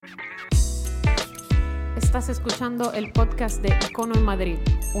Estás escuchando el podcast de Icono en Madrid,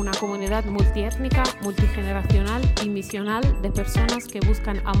 una comunidad multiétnica, multigeneracional y misional de personas que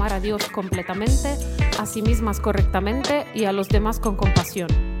buscan amar a Dios completamente, a sí mismas correctamente y a los demás con compasión.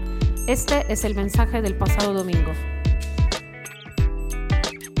 Este es el mensaje del pasado domingo.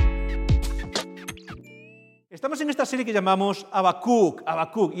 Estamos en esta serie que llamamos Habacuc,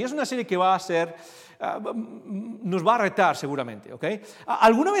 y es una serie que va a ser, nos va a retar seguramente, ¿ok?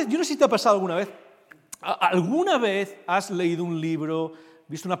 ¿Alguna vez, yo no sé si te ha pasado alguna vez has leído un libro,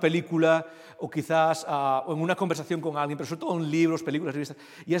 visto una película o quizás o en una conversación con alguien, pero sobre todo en libros, películas, revistas,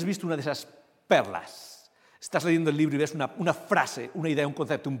 y has visto una de esas perlas? Estás leyendo el libro y ves una frase, una idea, un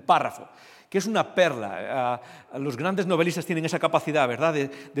concepto, un párrafo, que es una perla. Los grandes novelistas tienen esa capacidad, ¿verdad?,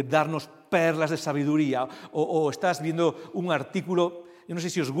 de darnos perlas de sabiduría. O estás viendo un artículo, yo no sé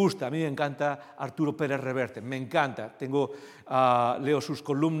si os gusta, a mí me encanta Arturo Pérez Reverte, me encanta. Leo sus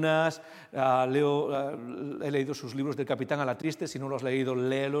columnas, he leído sus libros del Capitán a la Triste, si no lo has leído,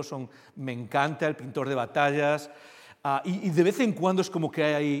 léelos, me encanta, El pintor de batallas. Y de vez en cuando es como que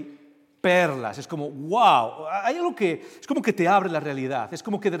hay ahí perlas, es como, wow, hay algo que es como que te abre la realidad, es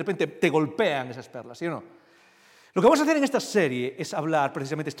como que de repente te golpean esas perlas, ¿sí o no? Lo que vamos a hacer en esta serie es hablar,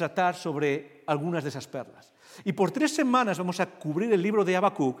 precisamente, es tratar sobre algunas de esas perlas. Y por 3 semanas vamos a cubrir el libro de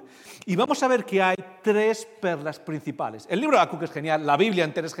Habacuc y vamos a ver que hay 3 perlas principales. El libro de Habacuc es genial, la Biblia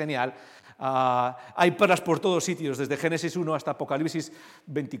entera es genial, hay perlas por todos sitios, desde Génesis 1 hasta Apocalipsis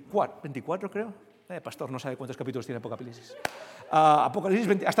 24 creo. Pastor no sabe cuántos capítulos tiene Apocalipsis. Apocalipsis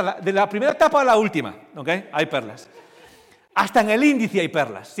 20, hasta de la primera etapa a la última, ¿ok? Hay perlas. Hasta en el índice hay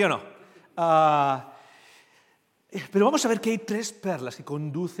perlas, ¿sí o no? Pero vamos a ver que hay 3 perlas que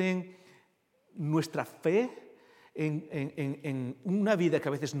conducen nuestra fe en una vida que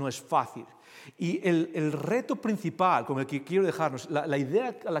a veces no es fácil. Y el reto principal con el que quiero dejarnos, la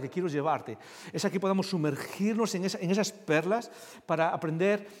idea a la que quiero llevarte, es a que podamos sumergirnos en esas perlas para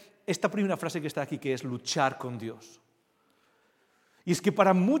aprender esta primera frase que está aquí, que es luchar con Dios. Y es que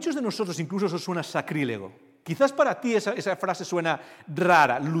para muchos de nosotros incluso eso suena sacrílego. Quizás para ti esa frase suena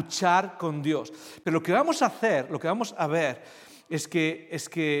rara, luchar con Dios. Pero lo que vamos a hacer, lo que vamos a ver, es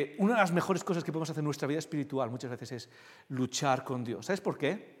que una de las mejores cosas que podemos hacer en nuestra vida espiritual muchas veces es luchar con Dios. ¿Sabes por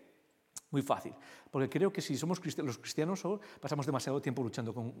qué? Muy fácil. Porque creo que si somos los cristianos pasamos demasiado tiempo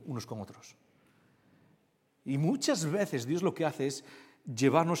luchando unos con otros. Y muchas veces Dios lo que hace es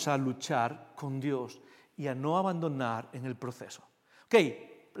llevarnos a luchar con Dios y a no abandonar en el proceso. Ok,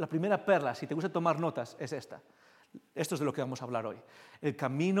 la primera perla, si te gusta tomar notas, es esta. Esto es de lo que vamos a hablar hoy. El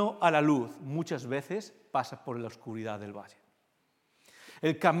camino a la luz muchas veces pasa por la oscuridad del valle.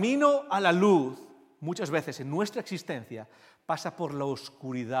 El camino a la luz muchas veces en nuestra existencia pasa por la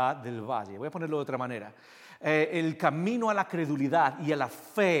oscuridad del valle. Voy a ponerlo de otra manera. El camino a la credulidad y a la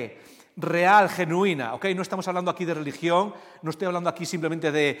fe real, genuina, ¿ok? No estamos hablando aquí de religión, no estoy hablando aquí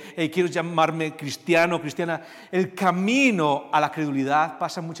simplemente de quiero llamarme cristiano o cristiana. El camino a la credulidad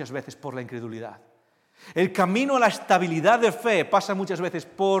pasa muchas veces por la incredulidad. El camino a la estabilidad de fe pasa muchas veces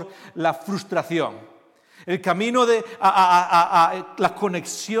por la frustración. El camino a la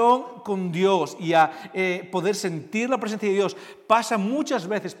conexión con Dios y a poder sentir la presencia de Dios pasa muchas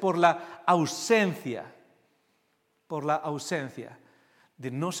veces por la ausencia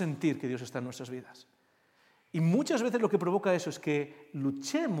de no sentir que Dios está en nuestras vidas. Y muchas veces lo que provoca eso es que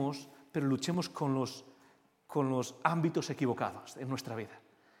luchemos, pero luchemos con los ámbitos equivocados en nuestra vida.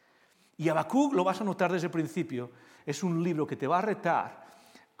 Y Habacuc, lo vas a notar desde el principio, es un libro que te va a retar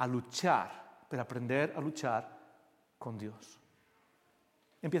a luchar, pero aprender a luchar con Dios.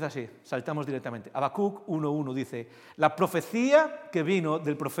 Empieza así, saltamos directamente. Habacuc 1:1 dice, la profecía que vino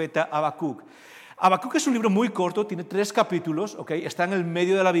del profeta Habacuc. Habacuc es un libro muy corto, tiene 3 capítulos, ¿okay? Está en el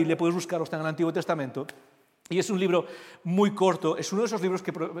medio de la Biblia, puedes buscarlo, está en el Antiguo Testamento. Y es un libro muy corto, es uno de esos libros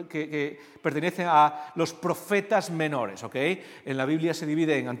que pertenecen a los profetas menores, ¿ok? En la Biblia se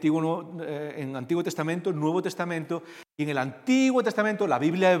divide en Antiguo Testamento, Nuevo Testamento, y en el Antiguo Testamento, la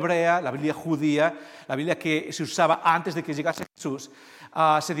Biblia hebrea, la Biblia judía, la Biblia que se usaba antes de que llegase Jesús,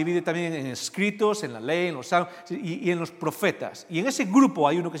 se divide también en escritos, en la ley, en los salmos y en los profetas. Y en ese grupo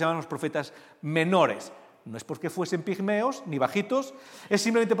hay uno que se llaman los profetas menores. No es porque fuesen pigmeos ni bajitos, es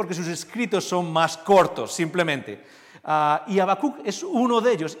simplemente porque sus escritos son más cortos, simplemente. Y Habacuc es uno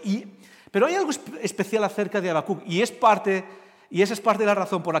de ellos. Pero hay algo especial acerca de Habacuc, y esa es parte de la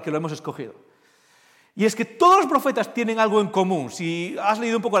razón por la que lo hemos escogido. Y es que todos los profetas tienen algo en común. Si has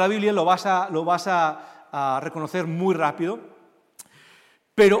leído un poco la Biblia, lo vas a reconocer muy rápido.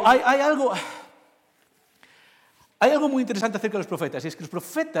 Pero hay algo muy interesante acerca de los profetas, y es que los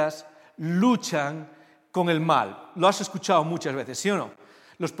profetas luchan con el mal. Lo has escuchado muchas veces, ¿sí o no?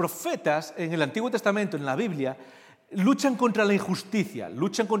 Los profetas en el Antiguo Testamento, en la Biblia, luchan contra la injusticia,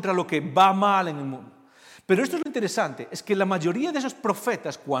 luchan contra lo que va mal en el mundo. Pero esto es lo interesante, es que la mayoría de esos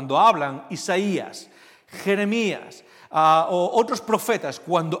profetas, cuando hablan, Isaías, Jeremías o otros profetas,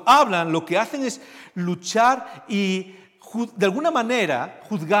 cuando hablan, lo que hacen es luchar y de alguna manera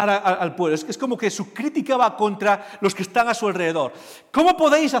juzgar al pueblo. Es como que su crítica va contra los que están a su alrededor. ¿Cómo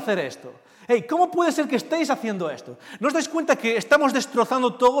podéis hacer esto? Hey, ¿cómo puede ser que estéis haciendo esto? ¿No os dais cuenta que estamos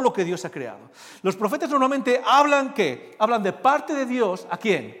destrozando todo lo que Dios ha creado? Los profetas normalmente hablan, ¿qué? Hablan de parte de Dios, ¿a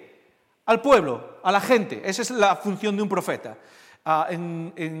quién? Al pueblo, a la gente. Esa es la función de un profeta.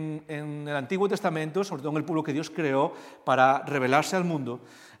 En el Antiguo Testamento, sobre todo en el pueblo que Dios creó para revelarse al mundo,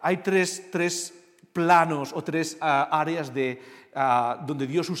 hay tres planos o tres áreas donde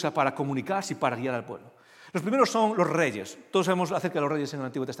Dios usa para comunicarse y para guiar al pueblo. Los primeros son los reyes. Todos sabemos acerca de los reyes en el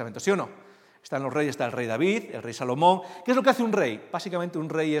Antiguo Testamento, ¿sí o no? Están los reyes, está el rey David, el rey Salomón. ¿Qué es lo que hace un rey? Básicamente un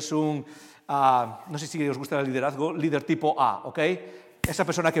rey es no sé si os gusta el liderazgo, líder tipo A, ¿ok? Esa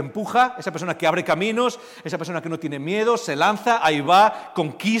persona que empuja, esa persona que abre caminos, esa persona que no tiene miedo, se lanza, ahí va,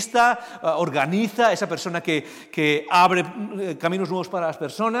 conquista, organiza, esa persona que abre caminos nuevos para las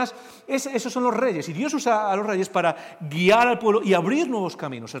personas. Esos son los reyes, y Dios usa a los reyes para guiar al pueblo y abrir nuevos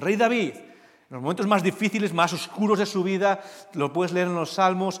caminos. El rey David, en los momentos más difíciles, más oscuros de su vida, lo puedes leer en los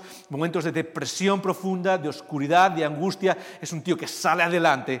Salmos, momentos de depresión profunda, de oscuridad, de angustia, es un tío que sale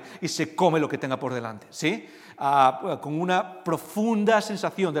adelante y se come lo que tenga por delante, ¿sí? Con una profunda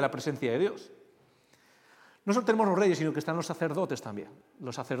sensación de la presencia de Dios. No solo tenemos los reyes, sino que están los sacerdotes también.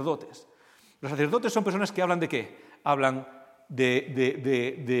 Los sacerdotes son personas que hablan de ¿qué? Hablan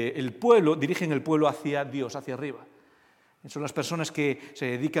del pueblo, dirigen el pueblo hacia Dios, hacia arriba. Son las personas que se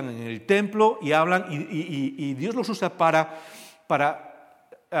dedican en el templo y hablan, y Dios los usa para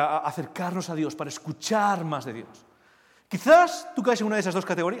acercarnos a Dios, para escuchar más de Dios. Quizás tú caes en una de esas dos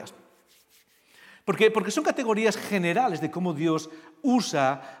categorías. Porque son categorías generales de cómo Dios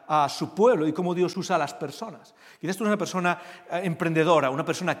usa a su pueblo y cómo Dios usa a las personas. Quizás tú eres una persona emprendedora, una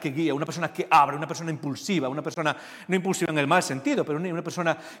persona que guía, una persona que abre, una persona impulsiva, una persona no impulsiva en el mal sentido, pero una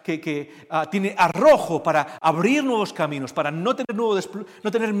persona que tiene arrojo para abrir nuevos caminos, para no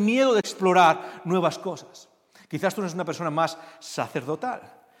tener miedo de explorar nuevas cosas. Quizás tú eres una persona más sacerdotal.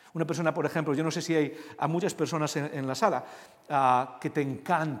 Una persona, por ejemplo, yo no sé si hay a muchas personas en la sala que te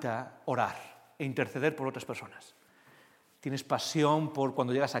encanta orar e interceder por otras personas. Tienes pasión por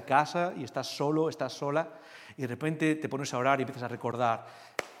cuando llegas a casa y estás solo, estás sola, y de repente te pones a orar y empiezas a recordar,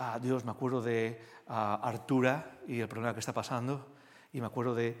 Dios, me acuerdo de Artura y el problema que está pasando, y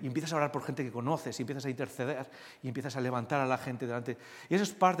empiezas a orar por gente que conoces, y empiezas a interceder, y empiezas a levantar a la gente delante. Y eso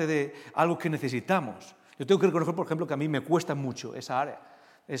es parte de algo que necesitamos. Yo tengo que reconocer, por ejemplo, que a mí me cuesta mucho esa área.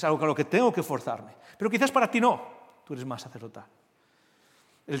 Es algo con lo que tengo que forzarme. Pero quizás para ti no, tú eres más sacerdotal.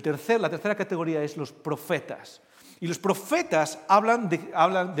 La tercera categoría es los profetas. Y los profetas hablan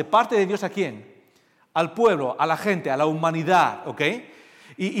de parte de Dios ¿a quién? Al pueblo, a la gente, a la humanidad, ¿ok?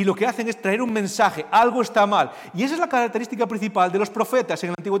 Y lo que hacen es traer un mensaje, algo está mal. Y esa es la característica principal de los profetas en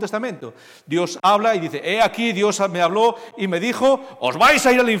el Antiguo Testamento. Dios habla y dice, he aquí, Dios me habló y me dijo, os vais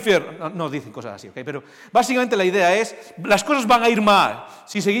a ir al infierno. No dicen cosas así, ¿ok? Pero básicamente la idea es, las cosas van a ir mal.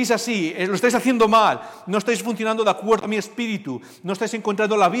 Si seguís así, lo estáis haciendo mal, no estáis funcionando de acuerdo a mi espíritu, no estáis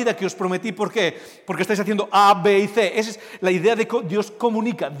encontrando la vida que os prometí. ¿Por qué? Porque estáis haciendo A, B y C. Esa es la idea de que Dios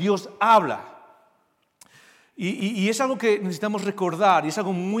comunica, Dios habla. Y es algo que necesitamos recordar y es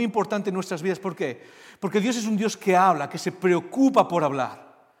algo muy importante en nuestras vidas. ¿Por qué? Porque Dios es un Dios que habla, que se preocupa por hablar.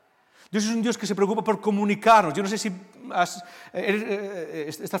 Dios es un Dios que se preocupa por comunicarnos. Yo no sé si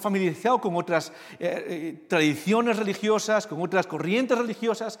estás familiarizado con otras tradiciones religiosas, con otras corrientes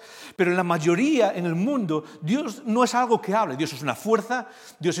religiosas, pero en la mayoría en el mundo Dios no es algo que hable. Dios es una fuerza,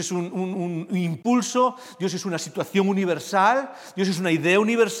 Dios es un impulso, Dios es una situación universal, Dios es una idea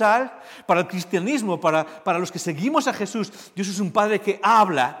universal. Para el cristianismo, para los que seguimos a Jesús, Dios es un Padre que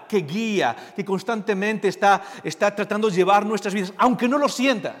habla, que guía, que constantemente está tratando de llevar nuestras vidas, aunque no lo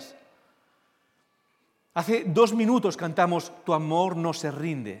sientas. Hace 2 minutos cantamos Tu amor no se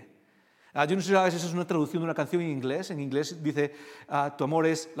rinde. Yo no sé si a veces es una traducción de una canción en inglés. En inglés dice, tu amor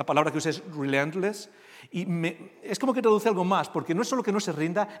es, la palabra que usa es relentless. Y es como que traduce algo más, porque no es solo que no se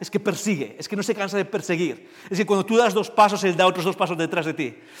rinda, es que persigue, es que no se cansa de perseguir. Es que cuando tú das 2 pasos, Él da otros 2 pasos detrás de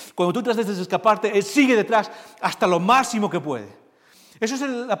ti. Cuando tú tratas de escaparte, Él sigue detrás hasta lo máximo que puede. Eso es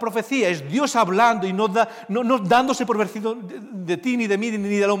la profecía, es Dios hablando y no dándose por vencido de ti, ni de mí,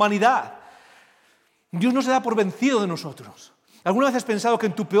 ni de la humanidad. Dios no se da por vencido de nosotros. ¿Alguna vez has pensado que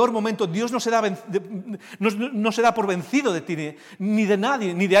en tu peor momento Dios no se da por vencido de ti, ni de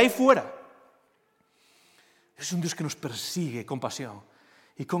nadie, ni de ahí fuera? Es un Dios que nos persigue con pasión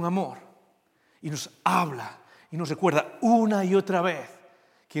y con amor. Y nos habla y nos recuerda una y otra vez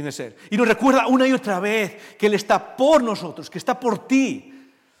quién es Él. Y nos recuerda una y otra vez que Él está por nosotros, que está por ti.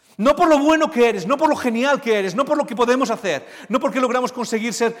 No por lo bueno que eres, no por lo genial que eres, no por lo que podemos hacer, no porque logramos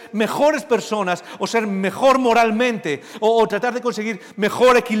conseguir ser mejores personas o ser mejor moralmente o tratar de conseguir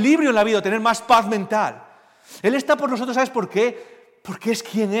mejor equilibrio en la vida o tener más paz mental. Él está por nosotros, ¿sabes por qué? Porque es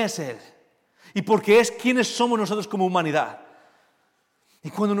quien es Él y porque es quienes somos nosotros como humanidad. Y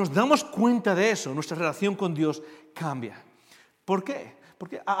cuando nos damos cuenta de eso, nuestra relación con Dios cambia. ¿Por qué?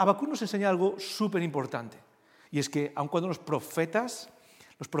 Porque Habacuc nos enseña algo súper importante. Y es que aun cuando los profetas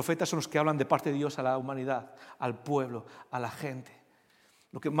son los que hablan de parte de Dios a la humanidad, al pueblo, a la gente.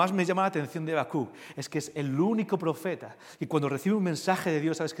 Lo que más me llama la atención de Habacuc es que es el único profeta y cuando recibe un mensaje de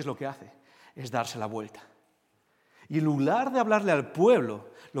Dios, ¿sabes qué es lo que hace? Es darse la vuelta. Y en lugar de hablarle al pueblo,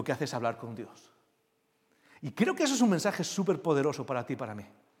 lo que hace es hablar con Dios. Y creo que eso es un mensaje súper poderoso para ti y para mí.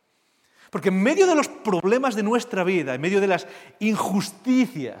 Porque en medio de los problemas de nuestra vida, en medio de las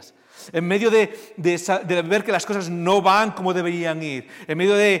injusticias, en medio de ver que las cosas no van como deberían ir, en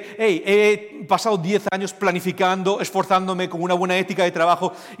medio de, he pasado 10 años planificando, esforzándome con una buena ética de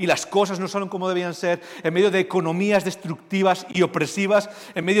trabajo y las cosas no salen como debían ser, en medio de economías destructivas y opresivas,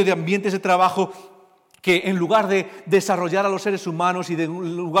 en medio de ambientes de trabajo que en lugar de desarrollar a los seres humanos y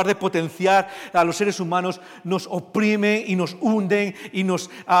en lugar de potenciar a los seres humanos, nos oprimen y nos hunden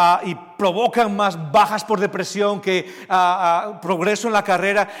y provocan más bajas por depresión que progreso en la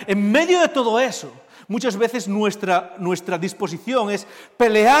carrera. En medio de todo eso, muchas veces nuestra disposición es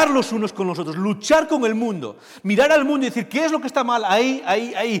pelear los unos con los otros, luchar con el mundo, mirar al mundo y decir, ¿qué es lo que está mal?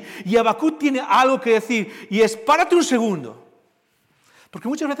 Ahí. Y Habacuc tiene algo que decir y es, párate un segundo. Porque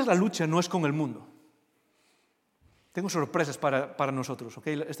muchas veces la lucha no es con el mundo. Tengo sorpresas para nosotros, ¿ok?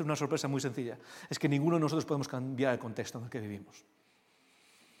 Esta es una sorpresa muy sencilla. Es que ninguno de nosotros podemos cambiar el contexto en el que vivimos.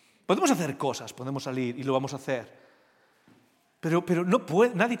 Podemos hacer cosas, podemos salir y lo vamos a hacer. Pero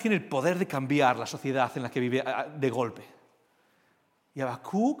nadie tiene el poder de cambiar la sociedad en la que vive de golpe. Y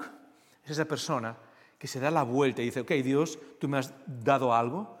Habacuc es esa persona que se da la vuelta y dice, ok, Dios, tú me has dado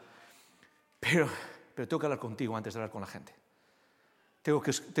algo, pero tengo que hablar contigo antes de hablar con la gente.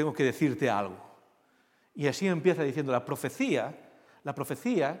 Tengo que decirte algo. Y así empieza diciendo la profecía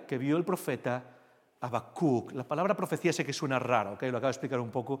que vio el profeta Habacuc. La palabra profecía sé que suena raro, ¿okay? Lo acabo de explicar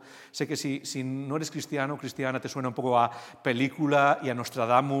un poco. Sé que si no eres cristiano o cristiana te suena un poco a película y a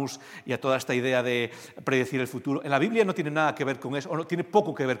Nostradamus y a toda esta idea de predecir el futuro. En la Biblia no tiene nada que ver con eso, o no, tiene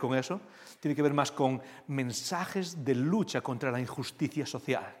poco que ver con eso. Tiene que ver más con mensajes de lucha contra la injusticia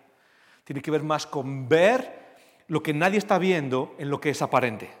social. Tiene que ver más con ver lo que nadie está viendo en lo que es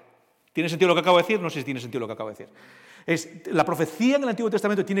aparente. ¿Tiene sentido lo que acabo de decir? No sé si tiene sentido lo que acabo de decir. La profecía en el Antiguo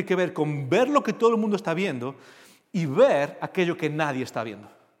Testamento tiene que ver con ver lo que todo el mundo está viendo y ver aquello que nadie está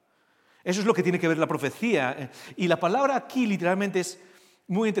viendo. Eso es lo que tiene que ver la profecía. Y la palabra aquí literalmente es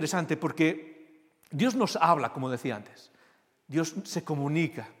muy interesante porque Dios nos habla, como decía antes. Dios se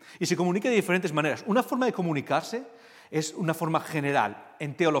comunica. Y se comunica de diferentes maneras. Una forma de comunicarse es una forma general.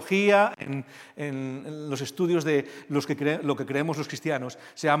 En teología, en los estudios de lo que creemos los cristianos,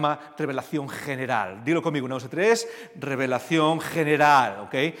 se llama revelación general. Dilo conmigo, 1, 2, 3, revelación general.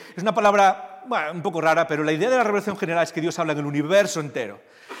 ¿Okay? Es una palabra un poco rara, pero la idea de la revelación general es que Dios habla en el universo entero.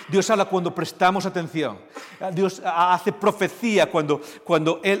 Dios habla cuando prestamos atención. Dios hace profecía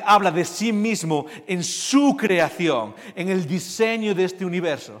cuando Él habla de sí mismo en su creación, en el diseño de este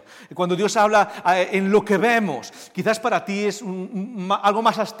universo. Cuando Dios habla en lo que vemos, quizás para ti es algo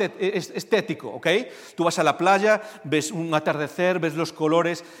más estético, ¿ok? Tú vas a la playa, ves un atardecer, ves los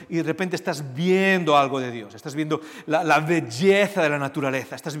colores y de repente estás viendo algo de Dios. Estás viendo la belleza de la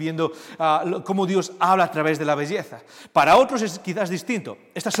naturaleza. Estás viendo cómo Dios habla a través de la belleza. Para otros es quizás distinto.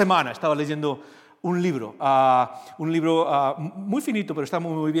 Esta semana estaba leyendo un libro muy finito, pero está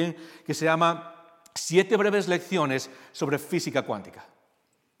muy bien, que se llama 7 breves lecciones sobre física cuántica.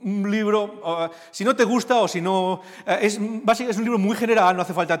 Un libro, si no te gusta o si no... es un libro muy general, no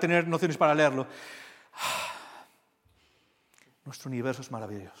hace falta tener nociones para leerlo. Nuestro universo es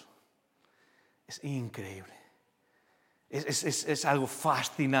maravilloso. Es increíble. Es algo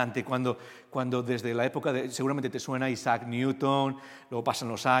fascinante cuando desde la época seguramente te suena Isaac Newton, luego pasan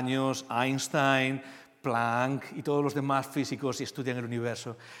los años, Einstein, Planck y todos los demás físicos y estudian el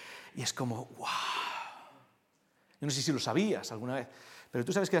universo. Y es como, wow. Yo no sé si lo sabías alguna vez, pero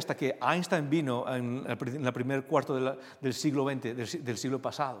tú sabes que hasta que Einstein vino en el primer cuarto del siglo XX, del siglo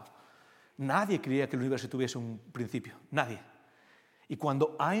pasado, nadie creía que el universo tuviese un principio, nadie. Y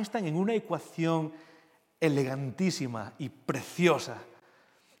cuando Einstein en una ecuación elegantísima y preciosa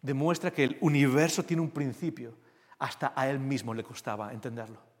demuestra que el universo tiene un principio, hasta a él mismo le costaba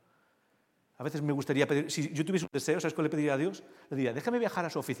entenderlo. A veces me gustaría pedir, si yo tuviese un deseo, ¿sabes cuál le pediría a Dios? Le diría, déjame viajar a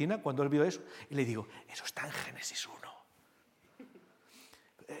su oficina cuando él vio eso, y le digo, eso está en Génesis 1.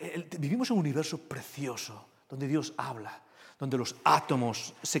 Vivimos en un universo precioso, donde Dios habla, donde los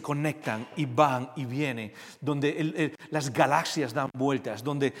átomos se conectan y van y vienen, donde las galaxias dan vueltas,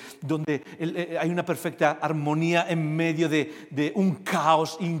 donde hay una perfecta armonía en medio de un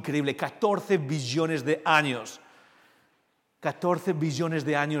caos increíble. 14 billones de años. 14 billones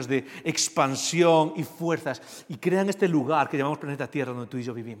de años de expansión y fuerzas. Y crean este lugar que llamamos planeta Tierra, donde tú y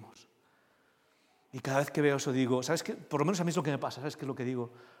yo vivimos. Y cada vez que veo eso digo, ¿sabes qué? Por lo menos a mí es lo que me pasa. ¿Sabes qué es lo que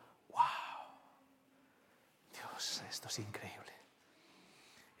digo? ¡Wow! Dios, esto es increíble.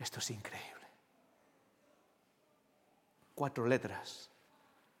 Esto es increíble. 4 letras.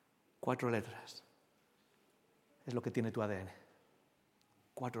 4 letras. Es lo que tiene tu ADN.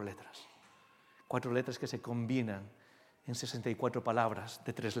 4 letras. 4 letras que se combinan en 64 palabras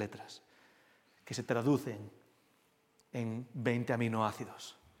de 3 letras, que se traducen en 20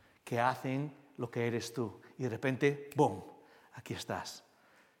 aminoácidos, que hacen lo que eres tú. Y de repente, ¡bum!, aquí estás,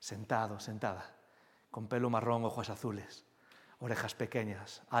 sentado, sentada, con pelo marrón, ojos azules, orejas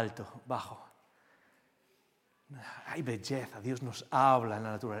pequeñas, alto, bajo. Hay belleza, Dios nos habla en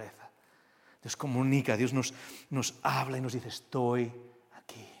la naturaleza. Dios comunica, Dios nos habla y nos dice, estoy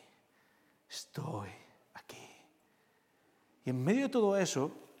aquí, estoy aquí. Y en medio de todo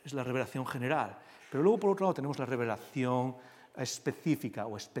eso es la revelación general. Pero luego, por otro lado, tenemos la revelación específica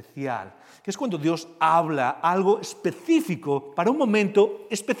o especial, que es cuando Dios habla algo específico para un momento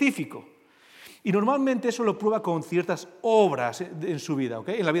específico. Y normalmente eso lo prueba con ciertas obras en su vida,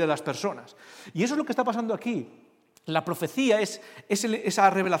 ¿okay? En la vida de las personas. Y eso es lo que está pasando aquí. La profecía es esa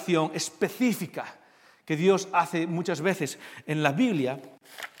revelación específica que Dios hace muchas veces en la Biblia.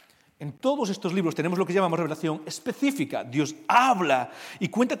 En todos estos libros tenemos lo que llamamos revelación específica. Dios habla y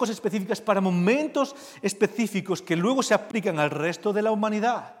cuenta cosas específicas para momentos específicos que luego se aplican al resto de la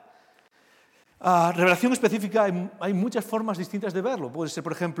humanidad. Revelación específica, hay muchas formas distintas de verlo. Puede ser,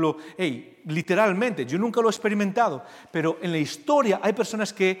 por ejemplo, literalmente, yo nunca lo he experimentado, pero en la historia hay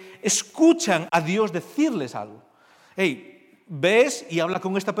personas que escuchan a Dios decirles algo. Ves y habla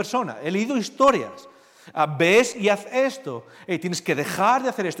con esta persona. He leído historias. Ves y haz esto. Tienes que dejar de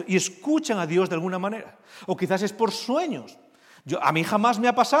hacer esto. Y escuchan a Dios de alguna manera. O quizás es por sueños. A mí jamás me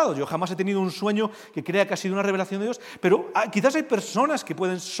ha pasado. Yo jamás he tenido un sueño que crea que ha sido una revelación de Dios. Pero quizás hay personas que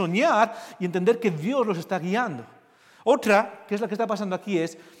pueden soñar y entender que Dios los está guiando. Otra, que es la que está pasando aquí,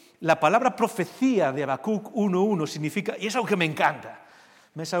 es la palabra profecía de Habacuc 1:1 significa, y es algo que me encanta.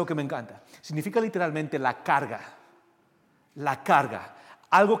 Es algo que me encanta. Significa literalmente la carga. La carga.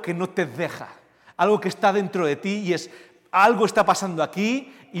 Algo que no te deja. Algo que está dentro de ti y es algo está pasando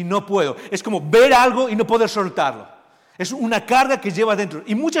aquí y no puedo. Es como ver algo y no poder soltarlo. Es una carga que lleva dentro.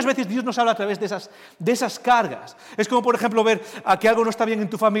 Y muchas veces Dios nos habla a través de esas cargas. Es como, por ejemplo, ver que algo no está bien en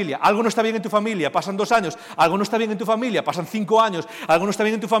tu familia. Algo no está bien en tu familia, pasan 2 años. Algo no está bien en tu familia, pasan 5 años. Algo no está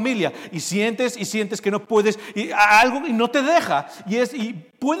bien en tu familia y sientes que no puedes. Y algo y no te deja. Y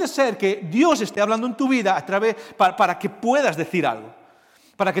puede ser que Dios esté hablando en tu vida a través para que puedas decir algo.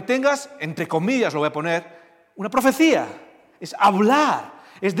 Para que tengas, entre comillas lo voy a poner, una profecía. Es hablar.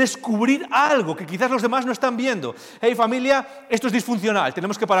 Es descubrir algo que quizás los demás no están viendo. Familia, esto es disfuncional,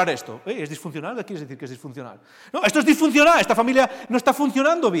 tenemos que parar esto. ¿Es disfuncional? ¿Qué quieres decir que es disfuncional? No, esto es disfuncional, esta familia no está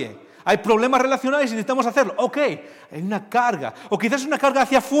funcionando bien. Hay problemas relacionales y necesitamos hacerlo. Ok, hay una carga. O quizás es una carga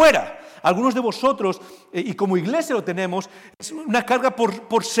hacia afuera. Algunos de vosotros, y como iglesia lo tenemos, es una carga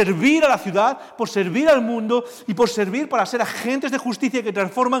por servir a la ciudad, por servir al mundo y por servir para ser agentes de justicia que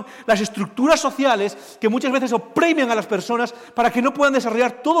transforman las estructuras sociales que muchas veces oprimen a las personas para que no puedan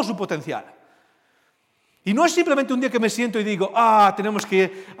desarrollar todo su potencial. Y no es simplemente un día que me siento y digo, tenemos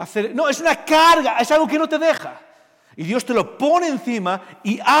que hacer... No, es una carga, es algo que no te deja. Y Dios te lo pone encima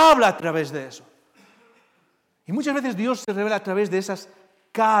y habla a través de eso. Y muchas veces Dios se revela a través de esas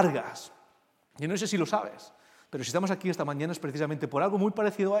cargas. Yo no sé si lo sabes, pero si estamos aquí esta mañana es precisamente por algo muy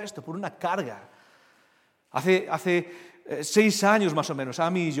parecido a esto, por una carga. Hace 6 años más o menos, a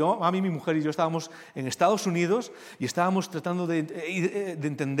mí, mi mujer y yo estábamos en Estados Unidos y estábamos tratando de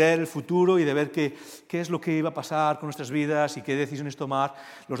entender el futuro y de ver qué es lo que iba a pasar con nuestras vidas y qué decisiones tomar.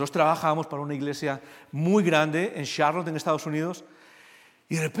 Los dos trabajábamos para una iglesia muy grande en Charlotte, en Estados Unidos,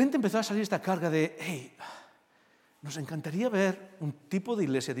 y de repente empezó a salir esta carga de, nos encantaría ver un tipo de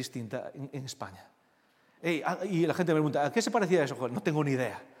iglesia distinta en España. Y la gente me pregunta, ¿a qué se parecía eso? Joder, no tengo ni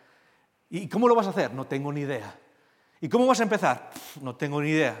idea. ¿Y cómo lo vas a hacer? No tengo ni idea. ¿Y cómo vas a empezar? No tengo ni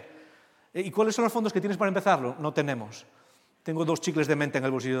idea. ¿Y cuáles son los fondos que tienes para empezarlo? No tenemos. Tengo 2 chicles de menta en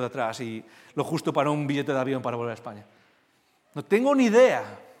el bolsillo de atrás y lo justo para un billete de avión para volver a España. No tengo ni idea.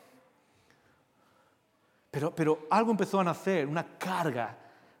 Pero algo empezó a nacer, una carga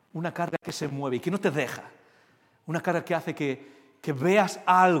que se mueve y que no te deja. Una carga que hace que veas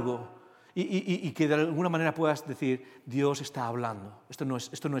algo y que de alguna manera puedas decir, Dios está hablando. Esto no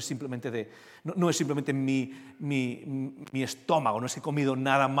es simplemente mi estómago, no es que he comido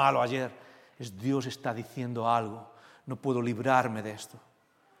nada malo ayer. Es Dios está diciendo algo. No puedo librarme de esto.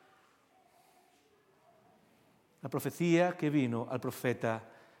 La profecía que vino al profeta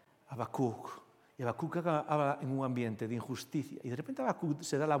Habacuc. Y Habacuc habla en un ambiente de injusticia. Y de repente Habacuc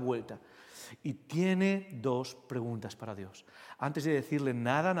se da la vuelta y tiene 2 preguntas para Dios. Antes de decirle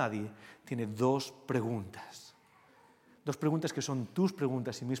nada a nadie, tiene 2 preguntas. 2 preguntas que son tus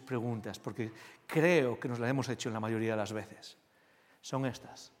preguntas y mis preguntas, porque creo que nos las hemos hecho en la mayoría de las veces. Son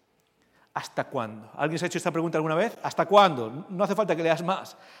estas. ¿Hasta cuándo? ¿Alguien se ha hecho esta pregunta alguna vez? ¿Hasta cuándo? No hace falta que leas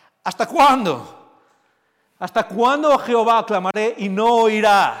más. ¿Hasta cuándo? ¿Hasta cuándo, Jehová, clamaré y no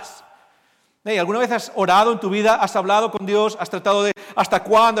oirás? ¿Alguna vez has orado en tu vida? ¿Has hablado con Dios? ¿Has tratado de hasta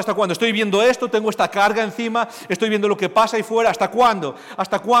cuándo? ¿Hasta cuándo? Estoy viendo esto, tengo esta carga encima, estoy viendo lo que pasa ahí fuera. ¿Hasta cuándo?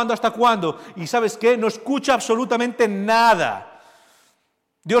 ¿Hasta cuándo? ¿Hasta cuándo? Y ¿sabes qué? No escucha absolutamente nada.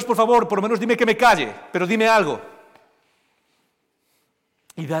 Dios, por favor, por lo menos dime que me calle, pero dime algo.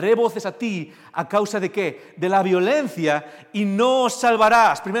 Y daré voces a ti a causa de ¿qué? De la violencia y no os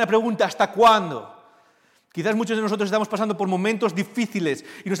salvarás. Primera pregunta, ¿hasta cuándo? Quizás muchos de nosotros estamos pasando por momentos difíciles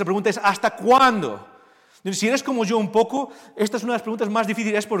y nuestra pregunta es ¿hasta cuándo? Si eres como yo un poco, esta es una de las preguntas más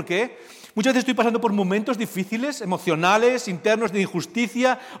difíciles. ¿Por qué? Muchas veces estoy pasando por momentos difíciles, emocionales, internos, de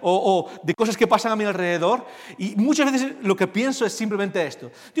injusticia o de cosas que pasan a mi alrededor. Y muchas veces lo que pienso es simplemente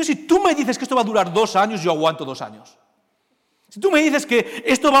esto. Dios, si tú me dices que esto va a durar 2 años, yo aguanto 2 años. Si tú me dices que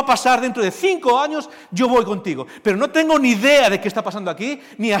esto va a pasar dentro de 5 años, yo voy contigo. Pero no tengo ni idea de qué está pasando aquí,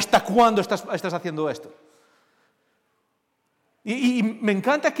 ni hasta cuándo estás haciendo esto. Y me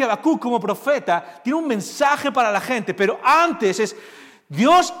encanta que Habacuc como profeta tiene un mensaje para la gente, pero antes es,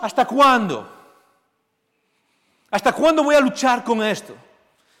 Dios, ¿hasta cuándo? ¿Hasta cuándo voy a luchar con esto?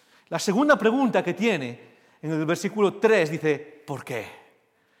 La segunda pregunta que tiene en el versículo 3 dice, ¿por qué?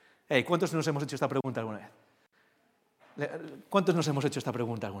 ¿Cuántos nos hemos hecho esta pregunta alguna vez? ¿Cuántos nos hemos hecho esta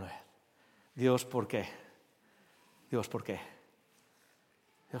pregunta alguna vez? Dios, ¿por qué? Dios, ¿por qué?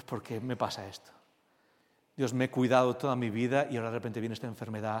 Dios, ¿por qué me pasa esto? Dios, me he cuidado toda mi vida y ahora de repente viene esta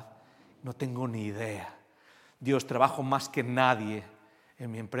enfermedad. No tengo ni idea. Dios, trabajo más que nadie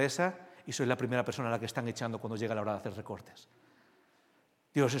en mi empresa y soy la primera persona a la que están echando cuando llega la hora de hacer recortes.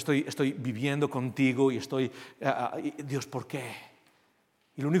 Dios, estoy viviendo contigo y Dios, ¿por qué?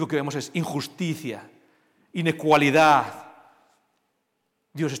 Y lo único que vemos es injusticia, inequalidad.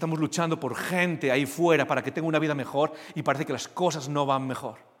 Dios, estamos luchando por gente ahí fuera para que tenga una vida mejor y parece que las cosas no van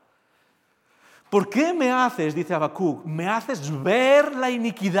mejor. ¿Por qué me haces, dice Habacuc, me haces ver la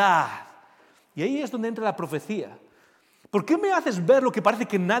iniquidad? Y ahí es donde entra la profecía. ¿Por qué me haces ver lo que parece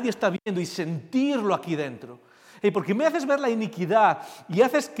que nadie está viendo y sentirlo aquí dentro? ¿Por qué me haces ver la iniquidad y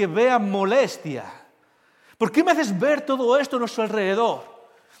haces que vea molestia? ¿Por qué me haces ver todo esto a nuestro alrededor?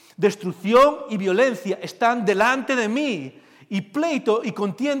 Destrucción y violencia están delante de mí. Y pleito y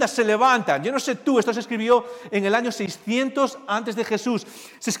contienda se levantan. Yo no sé tú, esto se escribió en el año 600 antes de Jesús.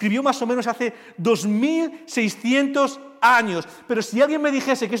 Se escribió más o menos hace 2600 años. Pero si alguien me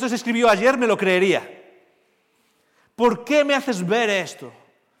dijese que esto se escribió ayer, me lo creería. ¿Por qué me haces ver esto?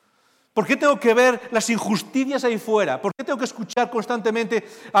 ¿Por qué tengo que ver las injusticias ahí fuera? ¿Por qué tengo que escuchar constantemente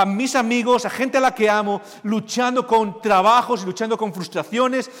a mis amigos, a gente a la que amo, luchando con trabajos y luchando con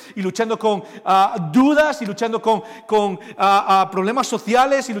frustraciones y luchando con dudas y luchando con problemas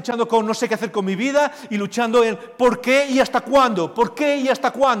sociales y luchando con no sé qué hacer con mi vida y luchando en ¿por qué y hasta cuándo? ¿Por qué y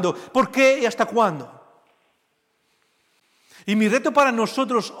hasta cuándo? ¿Por qué y hasta cuándo? Y mi reto para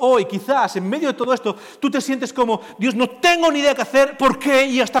nosotros hoy, quizás en medio de todo esto, tú te sientes como, Dios, no tengo ni idea qué hacer, ¿por qué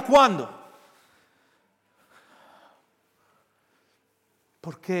y hasta cuándo?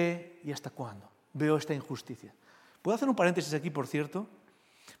 ¿Por qué y hasta cuándo? Veo esta injusticia. ¿Puedo hacer un paréntesis aquí, por cierto?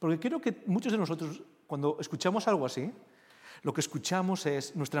 Porque creo que muchos de nosotros, cuando escuchamos algo así, lo que escuchamos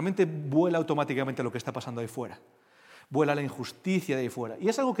es, nuestra mente vuela automáticamente a lo que está pasando ahí fuera. Vuela la injusticia de ahí fuera. Y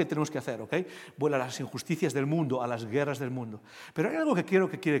es algo que tenemos que hacer, ¿ok? Vuela a las injusticias del mundo, a las guerras del mundo. Pero hay algo que quiero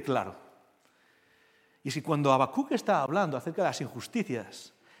que quede claro. Y es que cuando Habacuc está hablando acerca de las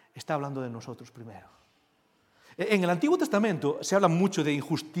injusticias, está hablando de nosotros primero. En el Antiguo Testamento se habla mucho de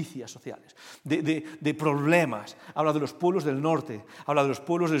injusticias sociales, de problemas. Habla de los pueblos del norte, habla de los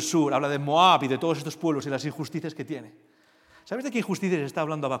pueblos del sur, habla de Moab y de todos estos pueblos y las injusticias que tiene. ¿Sabes de qué injusticias está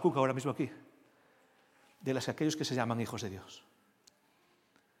hablando Habacuc ahora mismo aquí? de aquellos que se llaman hijos de Dios.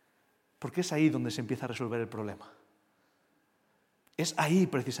 Porque es ahí donde se empieza a resolver el problema. Es ahí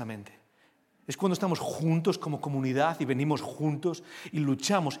precisamente. Es cuando estamos juntos como comunidad y venimos juntos y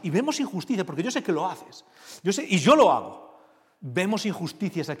luchamos y vemos injusticia, porque yo sé que lo haces. Y yo lo hago. Vemos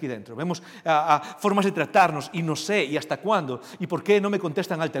injusticias aquí dentro, vemos formas de tratarnos y no sé, y hasta cuándo, y por qué no me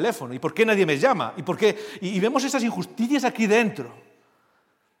contestan al teléfono, y por qué nadie me llama, y vemos esas injusticias aquí dentro.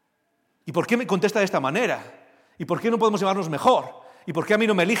 ¿Y por qué me contesta de esta manera? ¿Y por qué no podemos llevarnos mejor? ¿Y por qué a mí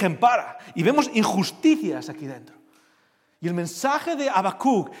no me eligen para? Y vemos injusticias aquí dentro. Y el mensaje de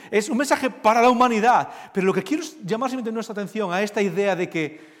Habacuc es un mensaje para la humanidad, pero lo que quiero es llamar simplemente nuestra atención a esta idea de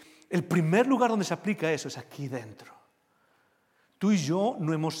que el primer lugar donde se aplica eso es aquí dentro. Tú y yo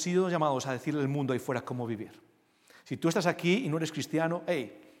no hemos sido llamados a decirle al mundo ahí fuera cómo vivir. Si tú estás aquí y no eres cristiano,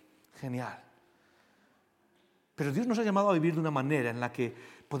 genial. Pero Dios nos ha llamado a vivir de una manera en la que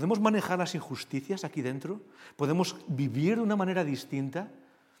podemos manejar las injusticias aquí dentro, podemos vivir de una manera distinta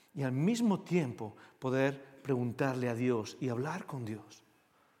y al mismo tiempo poder preguntarle a Dios y hablar con Dios.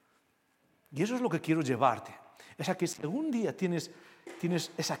 Y eso es lo que quiero llevarte. Es a que si algún día tienes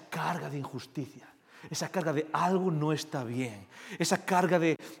esa carga de injusticia, esa carga de algo no está bien, esa carga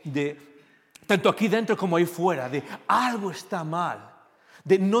de tanto aquí dentro como ahí fuera, de algo está mal,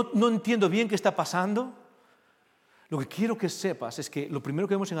 de no entiendo bien qué está pasando, lo que quiero que sepas es que lo primero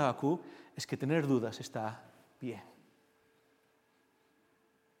que vemos en Habacuc es que tener dudas está bien.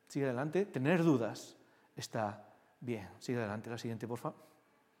 Sigue adelante, tener dudas está bien. Sigue adelante, la siguiente, por favor.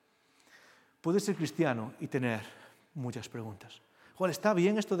 Puedes ser cristiano y tener muchas preguntas. Juan, ¿está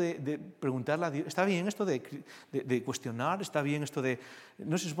bien esto de preguntarle a Dios? ¿Está bien esto de cuestionar? ¿Está bien esto de...?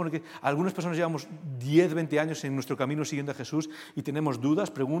 No se supone que algunas personas llevamos 10, 20 años en nuestro camino siguiendo a Jesús y tenemos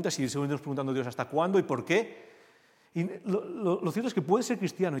dudas, preguntas y seguimos preguntando a Dios ¿hasta cuándo y por qué? Y lo cierto es que puedes ser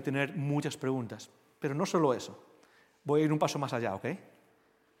cristiano y tener muchas preguntas, pero no solo eso. Voy a ir un paso más allá, ¿ok?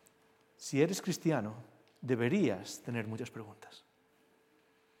 Si eres cristiano, deberías tener muchas preguntas.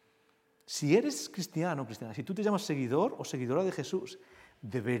 Si eres cristiano o cristiana, si tú te llamas seguidor o seguidora de Jesús,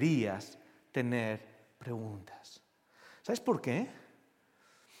 deberías tener preguntas. ¿Sabes por qué?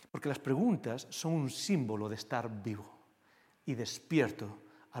 Porque las preguntas son un símbolo de estar vivo y despierto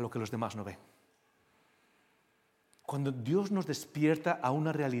a lo que los demás no ven. Cuando Dios nos despierta a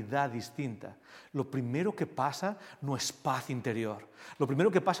una realidad distinta, lo primero que pasa no es paz interior. Lo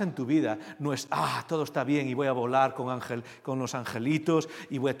primero que pasa en tu vida no es, todo está bien y voy a volar con los angelitos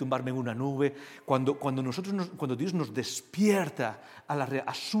y voy a tumbarme en una nube. Cuando Dios nos despierta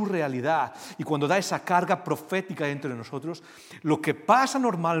a su realidad y cuando da esa carga profética dentro de nosotros, lo que pasa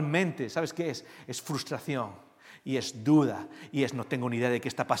normalmente, ¿sabes qué es? Es frustración. Y es duda, y es no tengo ni idea de qué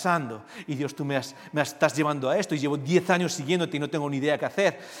está pasando, y Dios tú me estás llevando a esto, y llevo 10 años siguiéndote y no tengo ni idea qué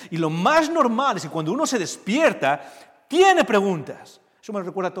hacer. Y lo más normal es que cuando uno se despierta, tiene preguntas. Eso me lo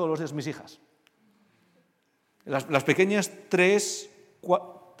recuerda todos los días mis hijas. Las pequeñas 3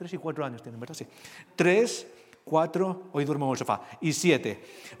 y 4 años tienen, ¿verdad? Sí. 3, 4, hoy duermo en el sofá, y 7,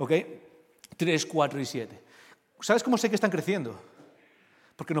 ¿ok? 3, 4 y 7. ¿Sabes cómo sé que están creciendo?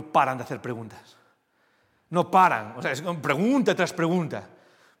 Porque no paran de hacer preguntas. No paran, o sea, es pregunta tras pregunta.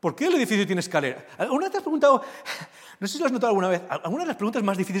 ¿Por qué el edificio tiene escalera? ¿Alguna vez te has preguntado, no sé si lo has notado alguna vez, algunas de las preguntas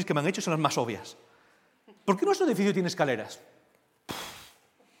más difíciles que me han hecho son las más obvias? ¿Por qué nuestro edificio tiene escaleras?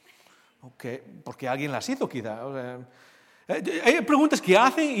 Porque alguien las hizo, quizá. O sea, hay preguntas que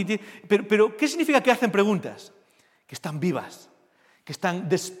hacen, pero ¿qué significa que hacen preguntas? Que están vivas, que están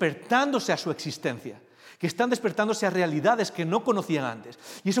despertándose a su existencia, que están despertándose a realidades que no conocían antes.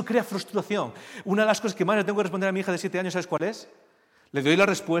 Y eso crea frustración. Una de las cosas que más le tengo que responder a mi hija de 7 años, ¿sabes cuál es? Le doy la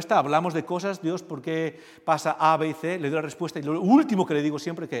respuesta, hablamos de cosas, Dios, ¿por qué pasa A, B y C? Le doy la respuesta y lo último que le digo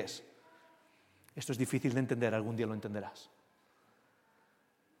siempre, ¿qué es? Esto es difícil de entender, algún día lo entenderás.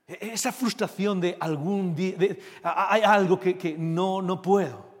 Esa frustración de algún día, hay algo que no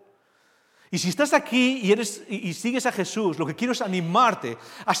puedo. Y si estás aquí y sigues a Jesús, lo que quiero es animarte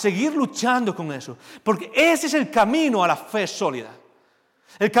a seguir luchando con eso. Porque ese es el camino a la fe sólida.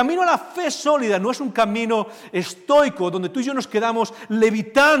 El camino a la fe sólida no es un camino estoico donde tú y yo nos quedamos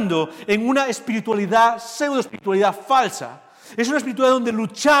levitando en una espiritualidad, pseudo-espiritualidad falsa. Es una espiritualidad donde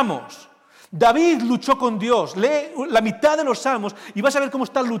luchamos. David luchó con Dios. Lee la mitad de los salmos y vas a ver cómo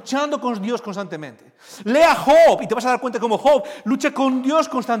está luchando con Dios constantemente. Lee a Job y te vas a dar cuenta cómo Job lucha con Dios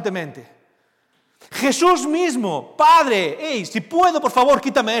constantemente. Jesús mismo, Padre, si puedo, por favor,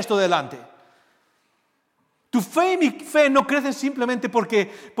 quítame esto de delante. Tu fe y mi fe no crecen simplemente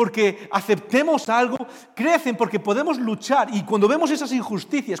porque aceptemos algo, crecen porque podemos luchar. Y cuando vemos esas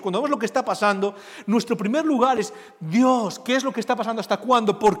injusticias, cuando vemos lo que está pasando, nuestro primer lugar es, Dios, ¿qué es lo que está pasando? ¿Hasta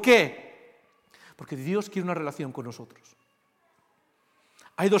cuándo? ¿Por qué? porque Dios quiere una relación con nosotros.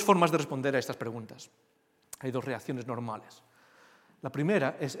 Hay dos formas de responder a estas preguntas. Hay dos reacciones normales. La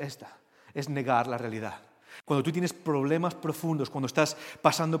primera es esta, es negar la realidad. Cuando tú tienes problemas profundos, cuando estás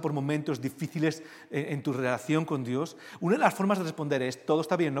pasando por momentos difíciles en tu relación con Dios, una de las formas de responder es, todo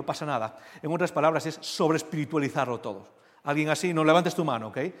está bien, no pasa nada. En otras palabras, es sobreespiritualizarlo todo. Alguien así, no levantes tu mano,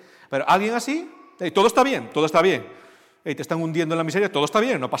 ¿ok? Pero alguien así, todo está bien, todo está bien. Te están hundiendo en la miseria, todo está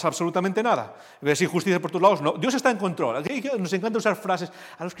bien, no pasa absolutamente nada. Ves injusticia por tus lados, no, Dios está en control. Aquí nos encanta usar frases.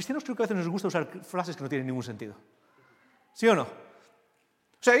 A los cristianos creo que a veces nos gusta usar frases que no tienen ningún sentido. ¿Sí o no? O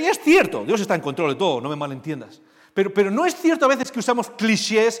sea, y es cierto, Dios está en control de todo, no me malentiendas. Pero no es cierto a veces que usamos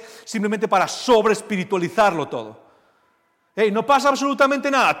clichés simplemente para sobreespiritualizarlo todo. No pasa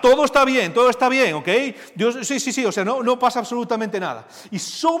absolutamente nada, todo está bien, ¿ok? Dios, sí, o sea, no pasa absolutamente nada. Y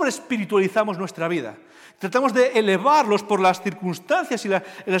sobreespiritualizamos nuestra vida. Tratamos de elevarlos por las circunstancias y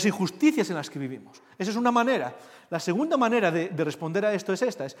las injusticias en las que vivimos. Esa es una manera. La segunda manera de responder a esto es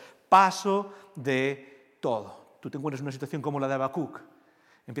esta, es paso de todo. Tú te encuentras en una situación como la de Habacuc.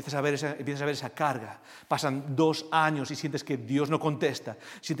 Empiezas a ver esa carga. Pasan 2 años y sientes que Dios no contesta.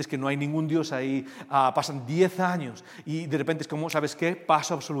 Sientes que no hay ningún Dios ahí. Pasan 10 años y de repente es como, ¿sabes qué?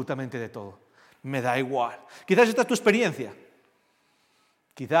 Paso absolutamente de todo. Me da igual. Quizás esta es tu experiencia.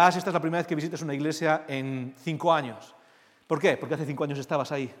 Quizás esta es la primera vez que visitas una iglesia en 5 años. ¿Por qué? Porque hace 5 años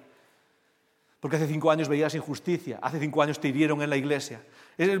estabas ahí. Porque hace 5 años veías injusticia. Hace 5 años te hirieron en la iglesia.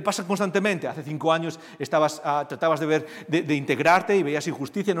 Pasa constantemente. Hace 5 años tratabas de integrarte y veías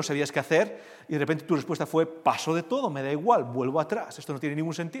injusticia, no sabías qué hacer. Y de repente tu respuesta fue, paso de todo, me da igual, vuelvo atrás. Esto no tiene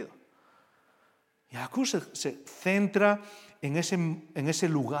ningún sentido. Y Habacuc se centra en ese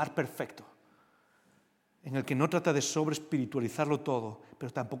lugar perfecto, en el que no trata de sobreespiritualizarlo todo,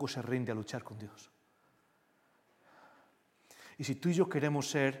 pero tampoco se rinde a luchar con Dios. Y si tú y yo queremos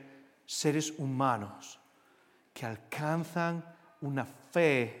ser seres humanos que alcanzan una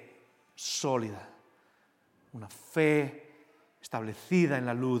fe sólida, una fe establecida en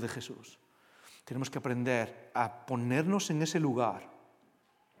la luz de Jesús, tenemos que aprender a ponernos en ese lugar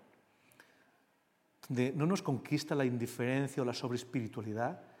donde no nos conquista la indiferencia o la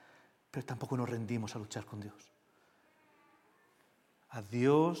sobreespiritualidad, pero tampoco nos rendimos a luchar con Dios. A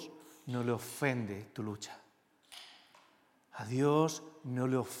Dios no le ofende tu lucha. A Dios no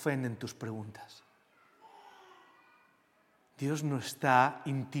le ofenden tus preguntas. Dios no está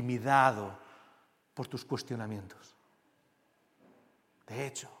intimidado por tus cuestionamientos. De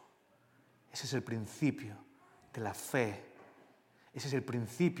hecho, ese es el principio de la fe. Ese es el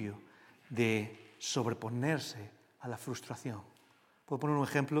principio de sobreponerse a la frustración. ¿Puedo poner un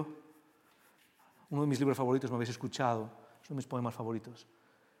ejemplo? Uno de mis libros favoritos, me habéis escuchado, es uno de mis poemas favoritos.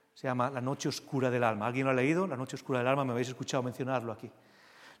 Se llama La noche oscura del alma. ¿Alguien lo ha leído? La noche oscura del alma, me habéis escuchado mencionarlo aquí.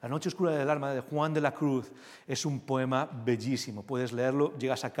 La noche oscura del alma de Juan de la Cruz es un poema bellísimo. Puedes leerlo,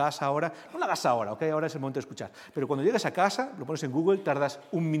 llegas a casa ahora, no lo hagas ahora, ¿ok? Ahora es el momento de escuchar. Pero cuando llegas a casa, lo pones en Google, tardas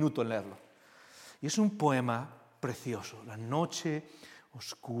 1 minuto en leerlo. Y es un poema precioso, La noche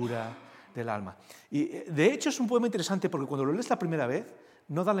oscura del alma. Y de hecho es un poema interesante porque cuando lo lees la primera vez,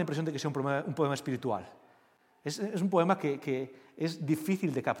 no da la impresión de que sea un poema espiritual. Es un poema que es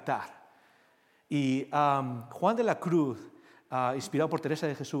difícil de captar. Y Juan de la Cruz, inspirado por Teresa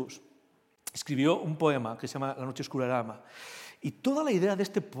de Jesús, escribió un poema que se llama La noche oscura del alma. Y toda la idea de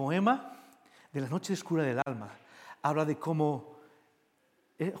este poema, de la noche oscura del alma, habla de cómo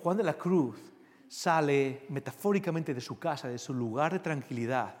Juan de la Cruz sale metafóricamente de su casa, de su lugar de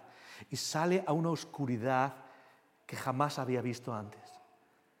tranquilidad, y sale a una oscuridad que jamás había visto antes.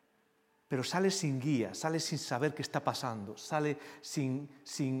 Pero sale sin guía, sale sin saber qué está pasando, sale sin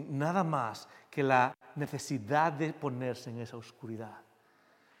nada más que la necesidad de ponerse en esa oscuridad.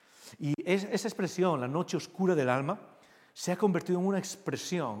 Y esa expresión, la noche oscura del alma, se ha convertido en una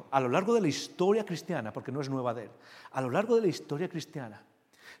expresión a lo largo de la historia cristiana, porque no es nueva de él, a lo largo de la historia cristiana,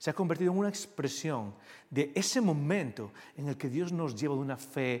 se ha convertido en una expresión de ese momento en el que Dios nos lleva de una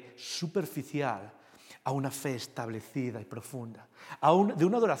fe superficial a una fe establecida y profunda, de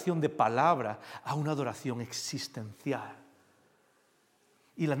una adoración de palabra a una adoración existencial.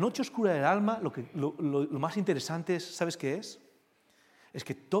 Y la noche oscura del alma, lo más interesante es, ¿sabes qué es? Es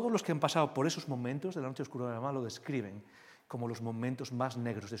que todos los que han pasado por esos momentos de la noche oscura del alma lo describen como los momentos más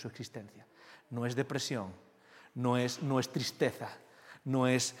negros de su existencia. No es depresión, no es tristeza, no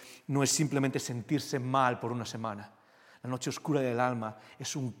es simplemente sentirse mal por una semana. La noche oscura del alma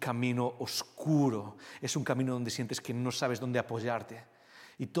es un camino oscuro, es un camino donde sientes que no sabes dónde apoyarte.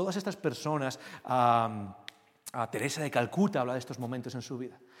 Y todas estas personas, Teresa de Calcuta habla de estos momentos en su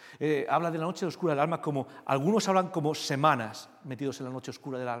vida. Habla de la noche oscura del alma como, algunos hablan como semanas metidos en la noche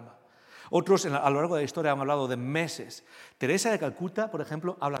oscura del alma. Otros a lo largo de la historia han hablado de meses. Teresa de Calcuta, por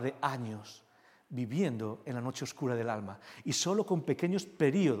ejemplo, habla de años viviendo en la noche oscura del alma y solo con pequeños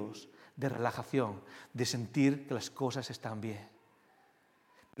periodos de relajación, de sentir que las cosas están bien.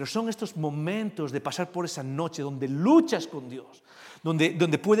 Pero son estos momentos de pasar por esa noche donde luchas con Dios,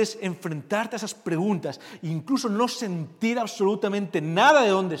 donde puedes enfrentarte a esas preguntas e incluso no sentir absolutamente nada de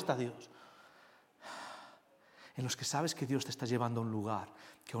dónde está Dios, en los que sabes que Dios te está llevando a un lugar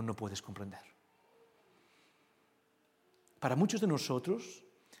que aún no puedes comprender. Para muchos de nosotros,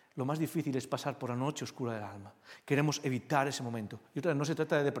 lo más difícil es pasar por la noche oscura del alma. Queremos evitar ese momento. Y otra vez, no se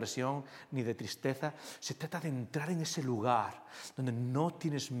trata de depresión ni de tristeza, se trata de entrar en ese lugar donde no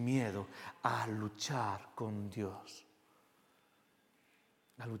tienes miedo a luchar con Dios.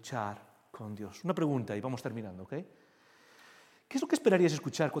 A luchar con Dios. Una pregunta y vamos terminando, ¿ok? ¿Qué es lo que esperarías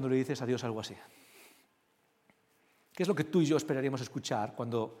escuchar cuando le dices a Dios algo así? ¿Qué es lo que tú y yo esperaríamos escuchar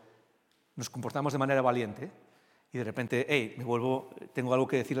cuando nos comportamos de manera valiente y de repente, tengo algo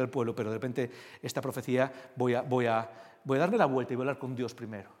que decirle al pueblo, pero de repente esta profecía voy a darle la vuelta y voy a hablar con Dios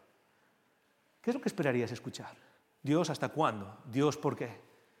primero? ¿Qué es lo que esperarías escuchar? ¿Dios hasta cuándo? ¿Dios por qué?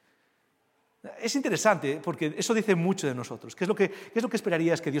 Es interesante porque eso dice mucho de nosotros. ¿Qué es lo que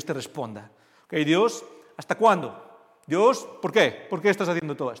esperarías que Dios te responda? ¿Okay, Dios, hasta cuándo? Dios, ¿por qué? ¿Por qué estás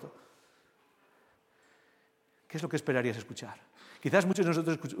haciendo todo esto? ¿Qué es lo que esperarías escuchar? Quizás muchos de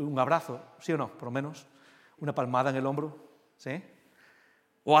nosotros escuchen un abrazo, ¿sí o no? Por lo menos. Una palmada en el hombro, ¿sí?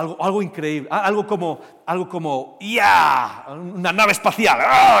 O algo increíble, algo como ¡ya! Una nave espacial,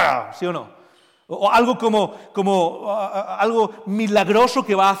 ¡ah! ¿Sí o no? O algo como algo milagroso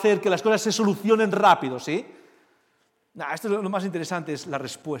que va a hacer que las cosas se solucionen rápido, ¿sí? Esto es lo más interesante, es la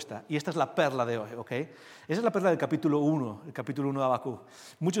respuesta. Y esta es la perla de hoy, ¿ok? Esa es la perla del capítulo 1, el capítulo 1 de Habacuc.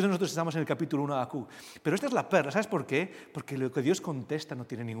 Muchos de nosotros estamos en el capítulo 1 de Habacuc. Pero esta es la perla, ¿sabes por qué? Porque lo que Dios contesta no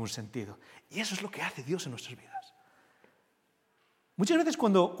tiene ningún sentido. Y eso es lo que hace Dios en nuestras vidas. Muchas veces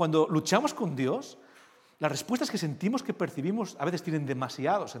cuando luchamos con Dios, las respuestas que sentimos, que percibimos, a veces tienen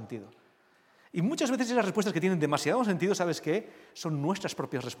demasiado sentido. Y muchas veces esas respuestas que tienen demasiado sentido, ¿sabes qué? Son nuestras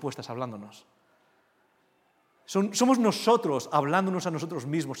propias respuestas hablándonos. Somos nosotros hablándonos a nosotros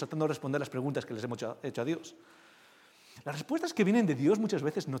mismos, tratando de responder las preguntas que les hemos hecho a Dios. Las respuestas que vienen de Dios muchas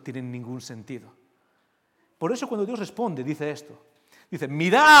veces no tienen ningún sentido. Por eso cuando Dios responde, dice esto. Dice,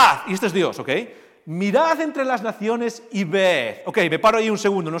 mirad, y este es Dios, ¿ok? Mirad entre las naciones y ved. Ok, me paro ahí un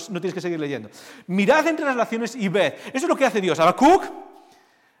segundo, no tienes que seguir leyendo. Mirad entre las naciones y ved. Eso es lo que hace Dios. Habacuc,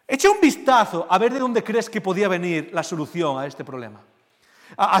 echa un vistazo a ver de dónde crees que podía venir la solución a este problema.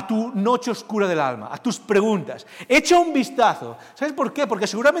 A tu noche oscura del alma, a tus preguntas. Echa un vistazo. ¿Sabes por qué? Porque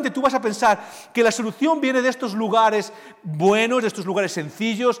seguramente tú vas a pensar que la solución viene de estos lugares buenos, de estos lugares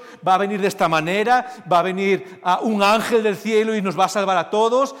sencillos, va a venir de esta manera, va a venir un ángel del cielo y nos va a salvar a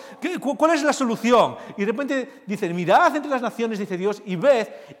todos. ¿Cuál es la solución? Y de repente dice, mirad entre las naciones, dice Dios, y ved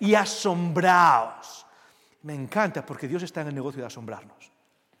y asombraos. Me encanta porque Dios está en el negocio de asombrarnos.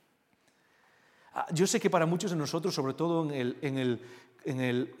 Yo sé que para muchos de nosotros, sobre todo en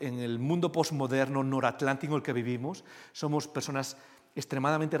el mundo postmoderno noratlántico en el que vivimos, somos personas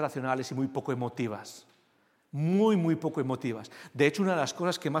extremadamente racionales y muy poco emotivas. Muy, muy poco emotivas. De hecho, una de las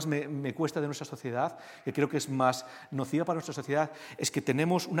cosas que más me cuesta de nuestra sociedad, que creo que es más nociva para nuestra sociedad, es que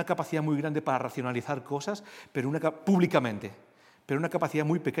tenemos una capacidad muy grande para racionalizar cosas, públicamente, pero una capacidad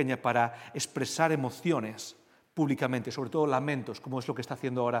muy pequeña para expresar emociones públicamente, sobre todo lamentos, como es lo que está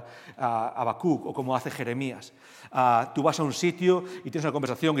haciendo ahora Habacuc o como hace Jeremías. Tú vas a un sitio y tienes una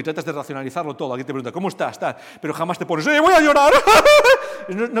conversación y tratas de racionalizarlo todo. Alguien te pregunta, ¿cómo estás? Pero jamás te pones, voy a llorar.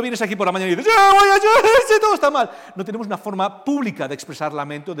 No vienes aquí por la mañana y dices, voy a llorar, todo está mal. No tenemos una forma pública de expresar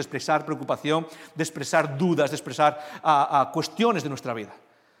lamento, de expresar preocupación, de expresar dudas, de expresar cuestiones de nuestra vida.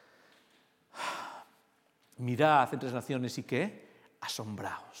 Mirad entre las naciones y ¿qué?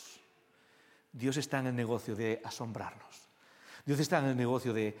 Asombraos. Dios está en el negocio de asombrarnos. Dios está en el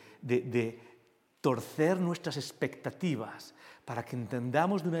negocio de torcer nuestras expectativas para que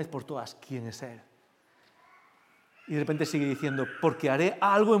entendamos de una vez por todas quién es Él. Y de repente sigue diciendo, porque haré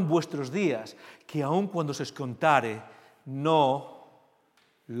algo en vuestros días que aun cuando se os contare, no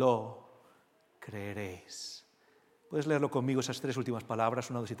lo creeréis. ¿Puedes leerlo conmigo esas tres últimas palabras,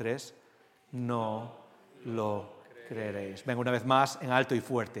 1, 2 y 3? No lo creeréis. Venga, una vez más, en alto y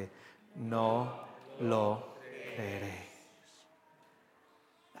fuerte. No lo creeréis.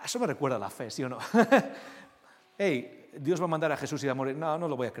 Eso me recuerda a la fe, ¿sí o no? Dios va a mandar a Jesús y va a morir. No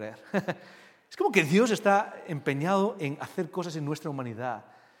lo voy a creer. Es como que Dios está empeñado en hacer cosas en nuestra humanidad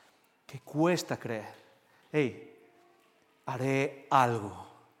que cuesta creer. Haré algo.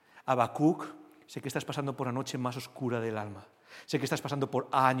 Habacuc, sé que estás pasando por la noche más oscura del alma. Sé que estás pasando por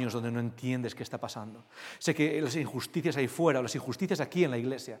años donde no entiendes qué está pasando. Sé que las injusticias ahí fuera o las injusticias aquí en la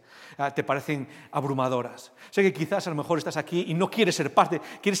iglesia te parecen abrumadoras. Sé que quizás a lo mejor estás aquí y no quieres ser parte,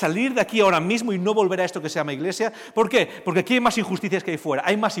 quieres salir de aquí ahora mismo y no volver a esto que se llama iglesia. ¿Por qué? Porque aquí hay más injusticias que ahí fuera,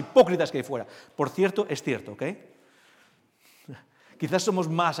 hay más hipócritas que ahí fuera. Por cierto, es cierto, ¿ok? Quizás somos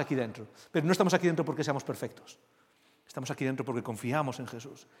más aquí dentro, pero no estamos aquí dentro porque seamos perfectos. Estamos aquí dentro porque confiamos en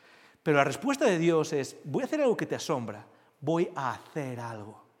Jesús. Pero la respuesta de Dios es, voy a hacer algo que te asombra. Voy a hacer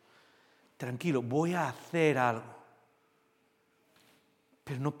algo. Tranquilo, voy a hacer algo.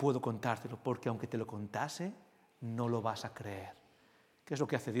 Pero no puedo contártelo porque aunque te lo contase, no lo vas a creer. ¿Qué es lo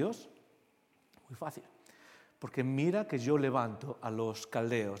que hace Dios? Muy fácil. Porque mira que yo levanto a los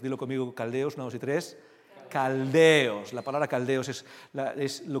caldeos. Dilo conmigo, caldeos, 1, 2 y 3. Caldeos. La palabra caldeos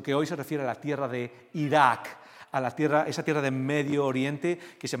es lo que hoy se refiere a la tierra de Irak, a la tierra, esa tierra de Medio Oriente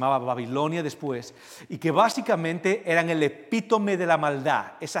que se llamaba Babilonia después, y que básicamente eran el epítome de la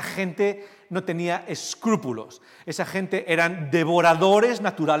maldad. Esa gente no tenía escrúpulos, esa gente eran devoradores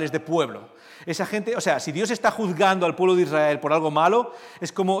naturales de pueblo. Esa gente, o sea, si Dios está juzgando al pueblo de Israel por algo malo,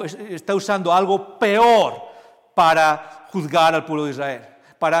 es como está usando algo peor para juzgar al pueblo de Israel,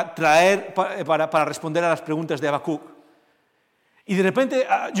 para responder a las preguntas de Habacuc. Y de repente,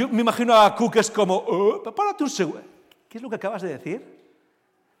 yo me imagino a Habacuc es como, párate un segundo. ¿Qué es lo que acabas de decir?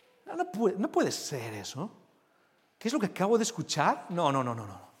 No puede ser eso. ¿Qué es lo que acabo de escuchar?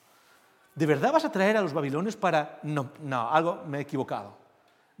 No. ¿De verdad vas a traer a los babilonios para...? No, me he equivocado.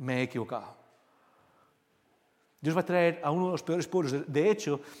 Dios va a traer a uno de los peores pueblos. De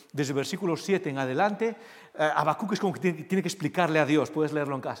hecho, desde el versículo 7 en adelante, Habacuc es como que tiene que explicarle a Dios. Puedes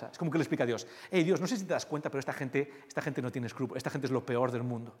leerlo en casa. Es como que le explica a Dios. Hey, Dios, no sé si te das cuenta, pero esta gente no tiene escrúpulos. Esta gente es lo peor del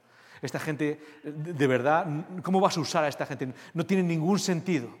mundo. Esta gente, de verdad, ¿cómo vas a usar a esta gente? No tiene ningún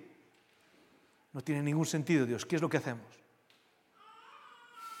sentido. No tiene ningún sentido, Dios. ¿Qué es lo que hacemos?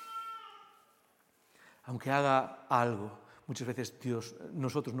 Aunque haga algo, muchas veces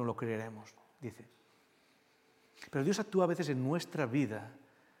nosotros no lo creeremos, dice. Pero Dios actúa a veces en nuestra vida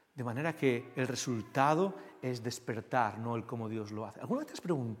de manera que el resultado es despertar, no el cómo Dios lo hace. ¿Alguna vez te has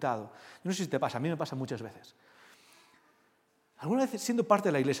preguntado? Yo no sé si te pasa, a mí me pasa muchas veces. ¿Alguna vez siendo parte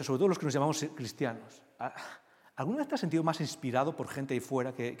de la iglesia, sobre todo los que nos llamamos cristianos, ¿alguna vez te has sentido más inspirado por gente ahí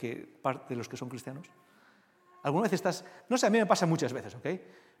fuera que parte de los que son cristianos? ¿Alguna vez estás...? No sé, a mí me pasa muchas veces, ¿ok?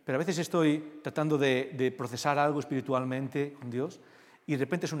 Pero a veces estoy tratando de procesar algo espiritualmente con Dios y de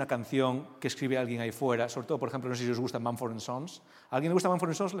repente es una canción que escribe alguien ahí fuera, sobre todo, por ejemplo, no sé si os gusta Mumford & Sons. ¿A alguien le gusta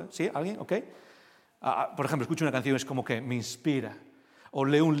Mumford & Sons? ¿Sí? ¿Alguien? ¿Ok? Por ejemplo, escucho una canción y es como que me inspira. O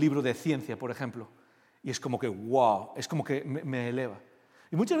leo un libro de ciencia, por ejemplo, y es como que wow, es como que me eleva.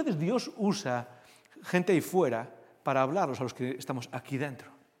 Y muchas veces Dios usa gente ahí fuera para hablarlos a los que estamos aquí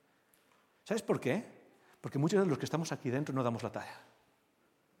dentro. ¿Sabes por qué? Porque muchos de los que estamos aquí dentro no damos la talla.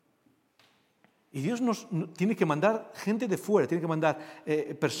 Y Dios nos tiene que mandar gente de fuera, tiene que mandar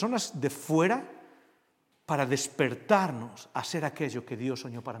personas de fuera para despertarnos a ser aquello que Dios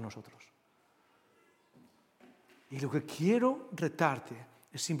soñó para nosotros. Y lo que quiero retarte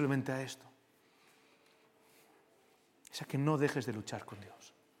es simplemente a esto. Es a que no dejes de luchar con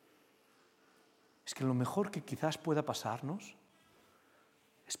Dios. Es que lo mejor que quizás pueda pasarnos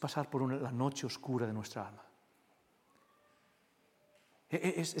es pasar por la noche oscura de nuestra alma.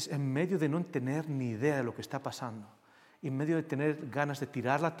 Es en medio de no tener ni idea de lo que está pasando, en medio de tener ganas de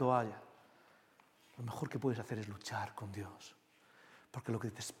tirar la toalla, lo mejor que puedes hacer es luchar con Dios. Porque lo que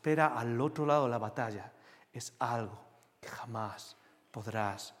te espera al otro lado de la batalla es algo que jamás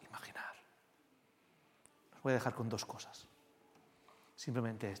podrás imaginar. Os voy a dejar con dos cosas.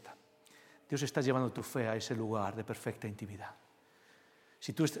 Simplemente esta. Dios está llevando tu fe a ese lugar de perfecta intimidad.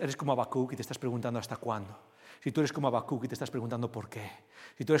 Si tú eres como Habacuc y te estás preguntando hasta cuándo, si tú eres como Habacuc y te estás preguntando por qué,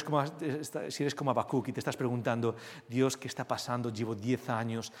 si eres como Habacuc y te estás preguntando, Dios, ¿qué está pasando? Llevo 10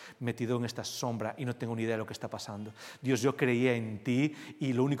 años metido en esta sombra y no tengo ni idea de lo que está pasando. Dios, yo creía en ti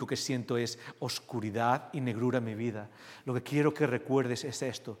y lo único que siento es oscuridad y negrura en mi vida. Lo que quiero que recuerdes es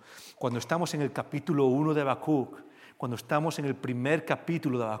esto. Cuando estamos en el capítulo 1 de Habacuc, cuando estamos en el primer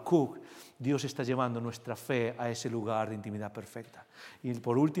capítulo de Habacuc, Dios está llevando nuestra fe a ese lugar de intimidad perfecta. Y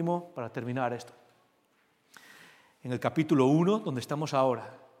por último, para terminar esto, en el capítulo 1, donde estamos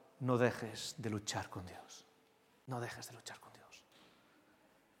ahora, no dejes de luchar con Dios. No dejes de luchar con Dios.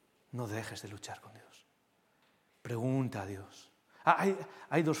 No dejes de luchar con Dios. Pregunta a Dios.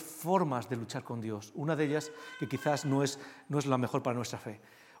 Hay dos formas de luchar con Dios. Una de ellas que quizás no es la mejor para nuestra fe.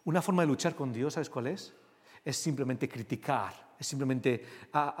 Una forma de luchar con Dios, ¿sabes cuál es? Es simplemente criticar, es simplemente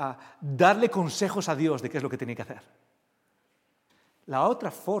darle consejos a Dios de qué es lo que tiene que hacer. La otra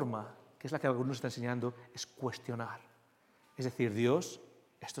forma, que es la que algunos está enseñando, es cuestionar. Es decir, Dios,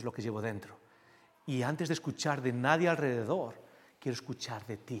 esto es lo que llevo dentro. Y antes de escuchar de nadie alrededor, quiero escuchar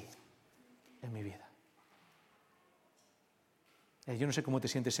de ti en mi vida. Yo no sé cómo te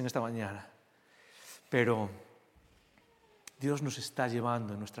sientes en esta mañana, pero Dios nos está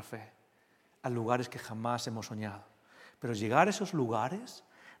llevando en nuestra fe a lugares que jamás hemos soñado. Pero llegar a esos lugares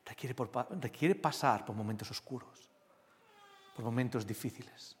requiere pasar por momentos oscuros, por momentos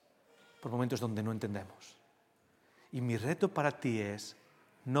difíciles, por momentos donde no entendemos. Y mi reto para ti es: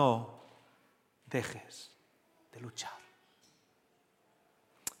 no dejes de luchar.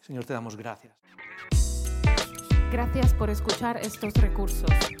 Señor, te damos gracias. Gracias por escuchar estos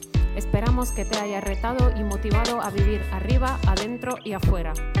recursos. Esperamos que te haya retado y motivado a vivir arriba, adentro y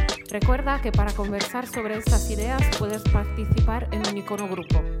afuera. Recuerda que para conversar sobre estas ideas puedes participar en un icono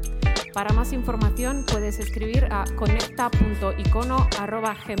grupo. Para más información puedes escribir a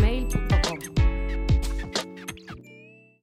conecta.icono@gmail.com.